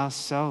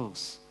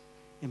ourselves,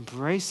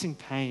 embracing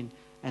pain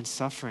and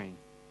suffering.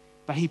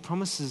 But he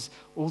promises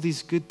all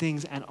these good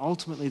things, and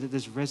ultimately that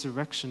there's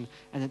resurrection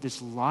and that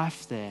there's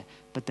life there,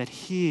 but that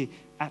here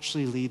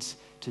actually leads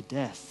to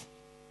death.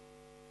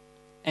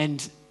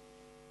 And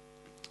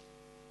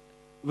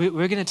we're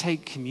going to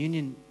take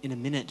communion in a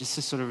minute just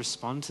to sort of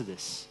respond to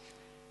this.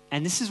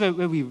 And this is where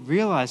we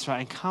realize, right,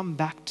 and come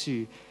back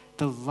to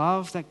the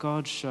love that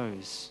God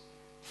shows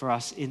for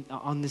us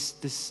on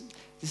this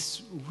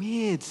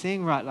weird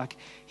thing, right? Like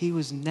he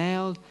was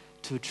nailed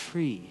to a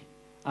tree,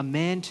 a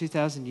man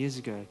 2,000 years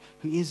ago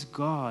who is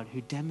God,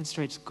 who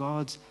demonstrates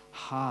God's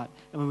heart.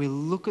 And when we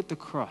look at the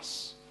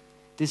cross,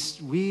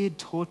 this weird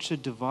torture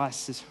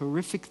device, this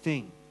horrific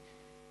thing,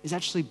 is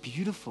actually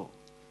beautiful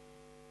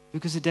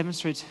because it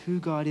demonstrates who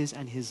God is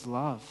and his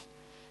love.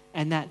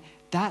 And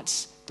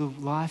that's the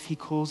life he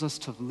calls us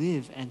to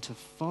live and to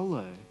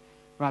follow.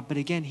 Right, but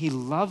again, he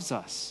loves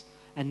us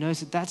and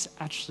knows that that's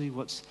actually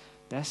what's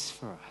best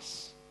for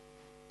us.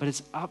 But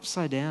it's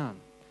upside down.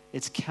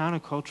 It's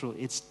countercultural.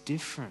 It's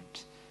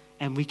different.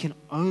 And we can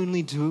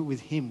only do it with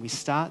him. We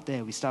start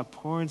there. We start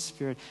pouring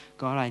Spirit.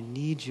 God, I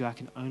need you. I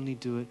can only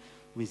do it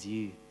with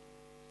you.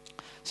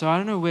 So I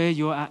don't know where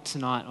you're at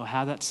tonight or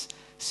how that's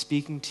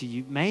speaking to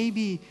you.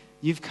 Maybe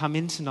you've come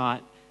in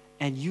tonight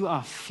and you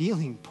are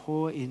feeling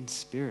poor in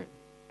spirit.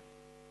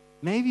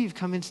 Maybe you've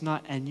come in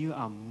tonight and you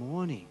are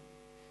mourning.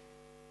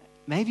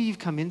 Maybe you've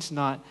come in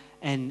tonight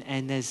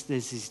and there's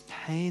these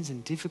pains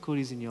and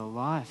difficulties in your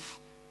life.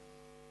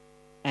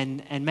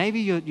 And maybe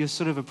your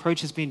sort of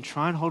approach has been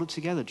try and hold it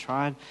together,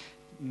 try and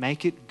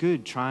make it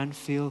good, try and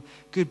feel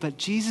good. But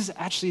Jesus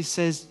actually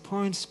says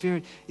poor in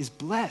spirit is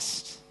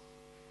blessed.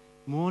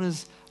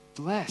 Mourners,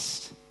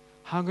 blessed.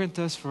 Hunger and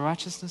thirst for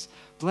righteousness,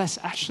 blessed.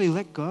 Actually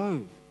let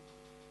go.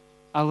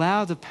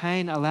 Allow the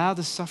pain, allow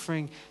the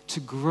suffering to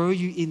grow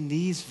you in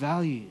these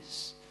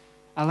values.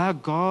 Allow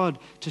God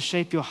to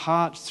shape your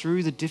heart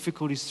through the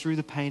difficulties, through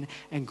the pain,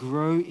 and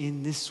grow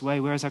in this way.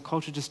 Whereas our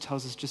culture just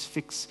tells us,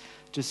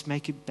 just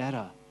make it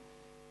better.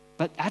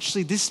 But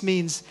actually this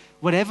means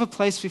whatever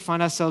place we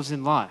find ourselves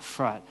in life,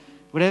 right?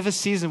 Whatever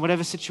season,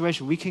 whatever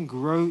situation, we can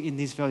grow in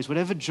these values.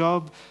 Whatever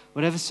job,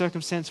 whatever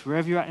circumstance,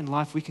 wherever you're at in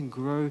life, we can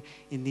grow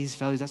in these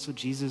values. That's what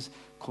Jesus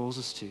calls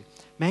us to.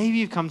 Maybe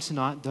you've come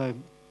tonight though,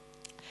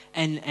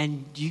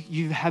 and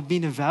you have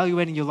been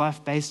evaluating your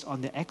life based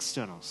on the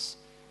externals.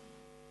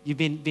 You've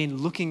been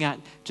looking at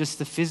just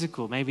the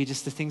physical, maybe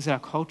just the things that our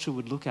culture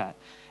would look at.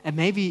 And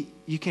maybe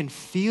you can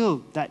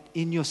feel that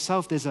in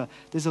yourself there's a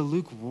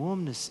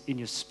lukewarmness in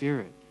your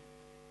spirit.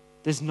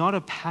 There's not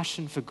a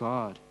passion for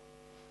God.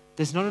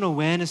 There's not an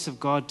awareness of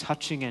God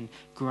touching and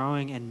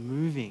growing and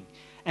moving.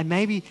 And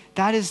maybe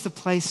that is the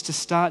place to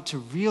start to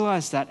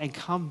realize that and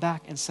come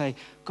back and say,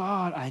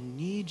 God, I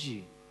need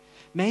you.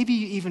 Maybe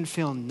you even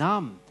feel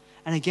numb.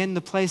 And again, the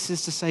place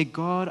is to say,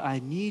 God, I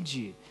need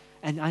you.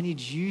 And I need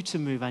you to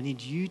move. I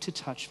need you to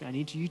touch me. I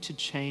need you to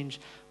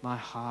change my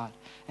heart.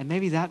 And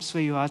maybe that's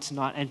where you are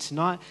tonight. And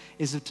tonight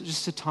is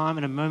just a time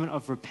and a moment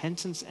of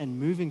repentance and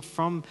moving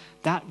from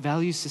that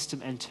value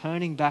system and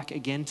turning back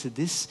again to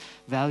this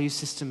value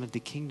system of the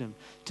kingdom.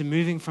 To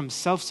moving from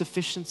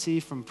self-sufficiency,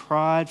 from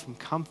pride, from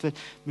comfort,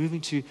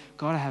 moving to,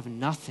 God, I have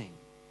nothing.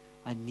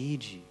 I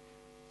need you.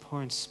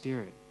 Poor in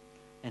spirit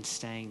and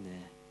staying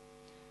there.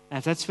 And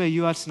if that's where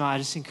you are tonight, I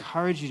just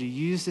encourage you to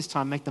use this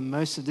time, make the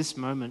most of this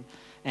moment,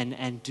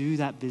 and do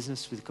that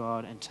business with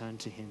God and turn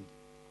to him.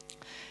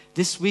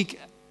 This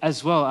week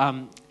as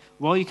well,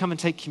 while you come and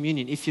take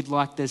communion, if you'd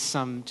like, there's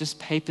some just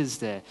papers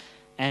there.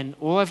 And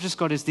all I've just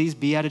got is these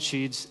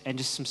Beatitudes and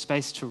just some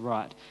space to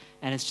write.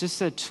 And it's just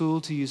a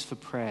tool to use for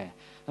prayer.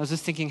 I was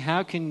just thinking,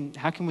 how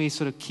can we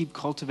sort of keep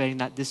cultivating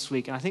that this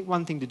week? And I think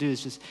one thing to do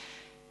is just,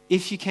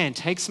 if you can,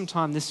 take some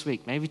time this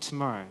week, maybe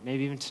tomorrow,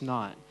 maybe even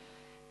tonight,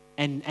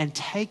 and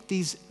take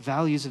these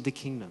values of the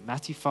kingdom,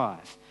 Matthew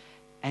 5,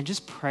 and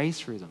just pray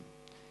through them.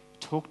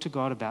 Talk to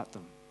God about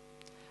them.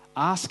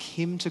 Ask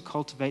him to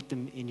cultivate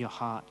them in your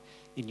heart,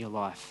 in your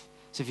life.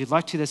 So if you'd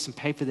like to, there's some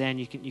paper there and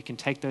you can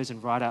take those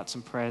and write out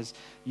some prayers.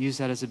 Use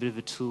that as a bit of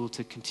a tool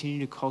to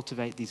continue to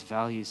cultivate these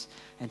values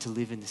and to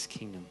live in this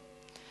kingdom.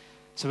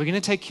 So we're going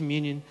to take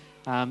communion.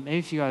 Maybe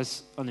if you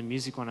guys on the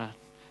music want to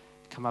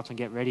come up and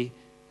get ready.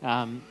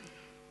 And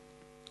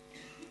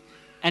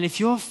if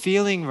you're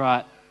feeling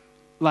right,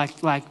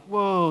 like,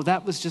 whoa,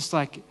 that was just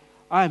like,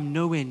 I'm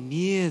nowhere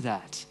near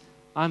that.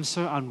 I'm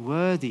so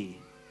unworthy.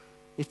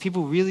 If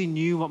people really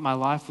knew what my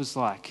life was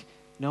like,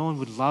 no one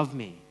would love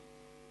me.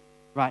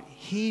 Right?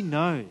 He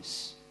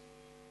knows.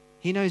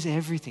 He knows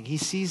everything. He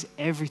sees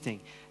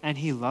everything, and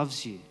he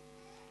loves you.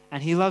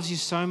 And he loves you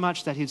so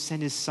much that he'd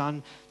send his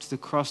son to the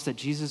cross that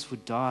Jesus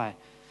would die.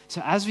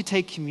 So as we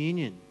take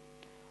communion,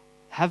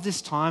 have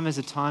this time as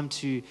a time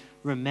to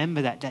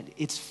remember that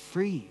it's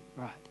free,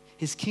 right?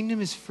 His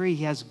kingdom is free.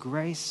 He has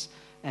grace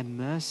and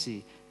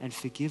mercy and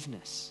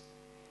forgiveness.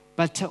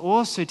 But to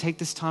also take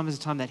this time as a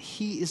time that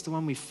he is the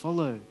one we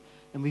follow,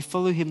 and we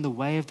follow him the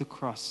way of the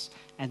cross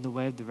and the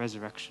way of the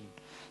resurrection.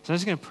 So I'm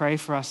just going to pray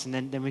for us, and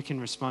then we can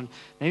respond.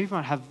 Maybe we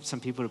might have some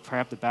people to pray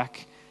up the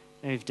back.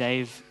 Maybe if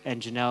Dave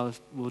and Janelle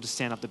will just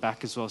stand up the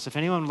back as well. So if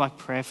anyone would like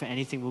prayer for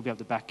anything, we'll be up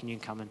the back and you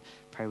can come and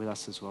pray with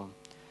us as well.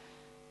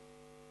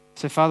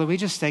 So Father, we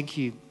just thank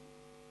you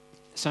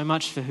so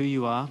much for who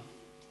you are.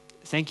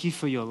 Thank you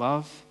for your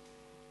love.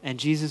 And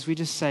Jesus, we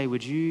just say,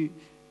 would you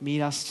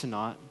meet us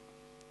tonight?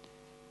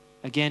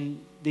 Again,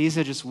 these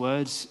are just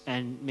words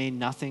and mean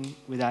nothing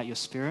without your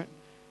Spirit.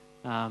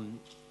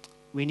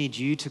 We need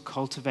you to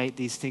cultivate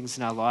these things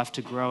in our life,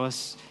 to grow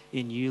us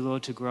in you,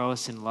 Lord, to grow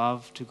us in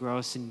love, to grow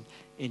us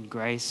in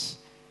grace.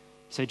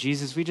 So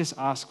Jesus, we just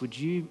ask, would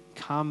you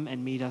come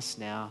and meet us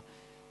now?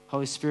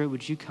 Holy Spirit,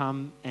 would you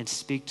come and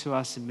speak to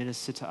us and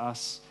minister to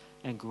us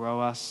and grow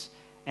us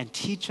and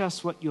teach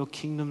us what your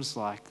kingdom's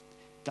like,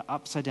 the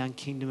upside down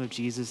kingdom of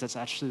Jesus that's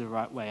actually the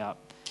right way up.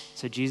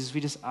 So Jesus,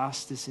 we just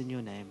ask this in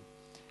your name.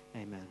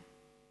 Amen.